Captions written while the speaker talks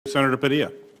Senator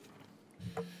Padilla.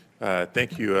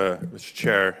 Thank you, Mr.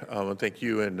 Chair, and thank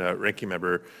you and Ranking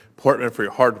Member Portman for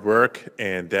your hard work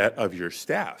and that of your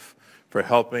staff for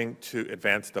helping to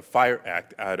advance the FIRE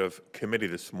Act out of committee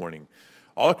this morning.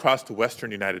 All across the western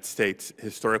United States,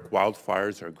 historic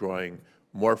wildfires are growing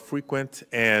more frequent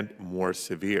and more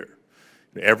severe.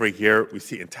 Every year, we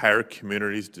see entire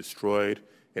communities destroyed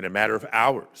in a matter of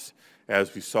hours,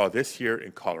 as we saw this year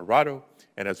in Colorado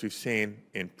and as we've seen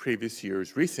in previous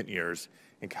years, recent years,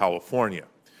 in California.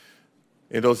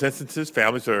 In those instances,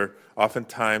 families are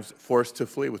oftentimes forced to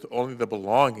flee with only the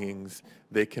belongings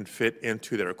they can fit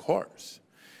into their cars.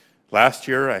 Last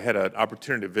year, I had an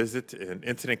opportunity to visit an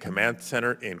incident command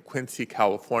center in Quincy,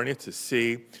 California, to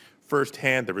see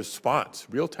firsthand the response,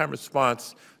 real-time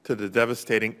response to the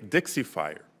devastating Dixie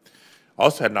Fire.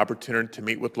 Also had an opportunity to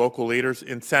meet with local leaders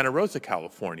in Santa Rosa,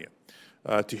 California,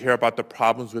 to hear about the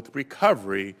problems with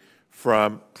recovery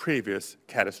from previous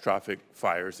catastrophic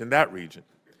fires in that region.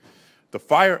 The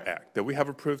FIRE Act that we have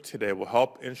approved today will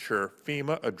help ensure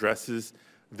FEMA addresses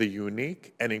the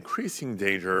unique and increasing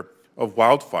danger of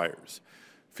wildfires.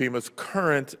 FEMA's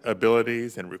current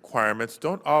abilities and requirements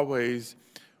don't always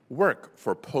work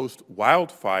for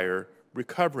post-wildfire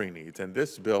recovery needs, and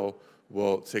this bill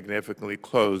will significantly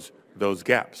close those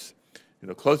gaps.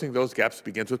 Closing those gaps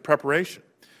begins with preparation.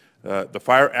 The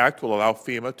FIRE Act will allow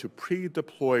FEMA to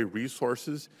pre-deploy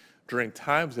resources during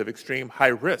times of extreme high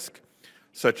risk,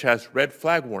 such as red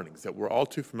flag warnings that we're all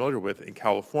too familiar with in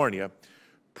California,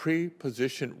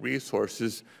 pre-position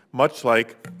resources much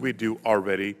like we do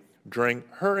already during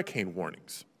hurricane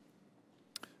warnings.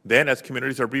 Then, as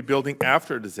communities are rebuilding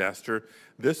after a disaster,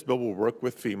 this bill will work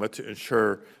with FEMA to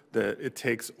ensure that it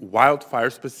takes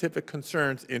wildfire-specific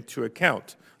concerns into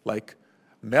account, like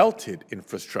melted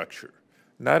infrastructure,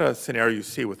 not a scenario you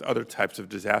see with other types of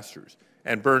disasters,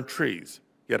 and burned trees,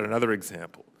 yet another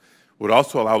example. Would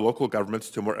also allow local governments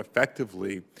to more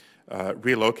effectively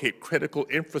relocate critical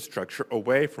infrastructure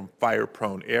away from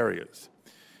fire-prone areas.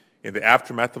 In the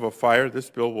aftermath of a fire, this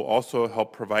bill will also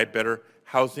help provide better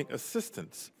housing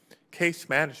assistance, case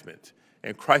management,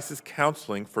 and crisis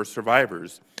counseling for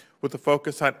survivors, with a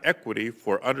focus on equity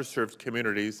for underserved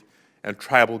communities and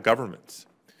tribal governments.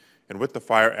 And with the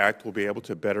FIRE Act, we'll be able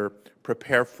to better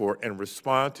prepare for and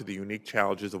respond to the unique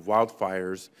challenges of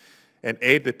wildfires and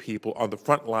aid the people on the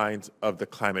front lines of the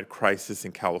climate crisis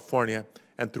in California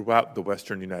and throughout the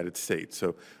western United States.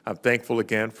 So I'm thankful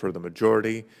again for the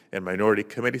majority and minority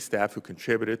committee staff who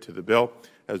contributed to the bill,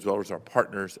 as well as our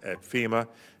partners at FEMA.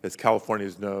 As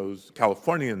Californians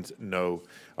know,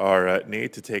 our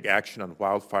need to take action on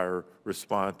wildfire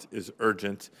response is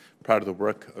urgent. Proud of the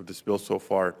work of this bill so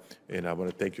far, and I want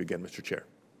to thank you again, Mr. Chair.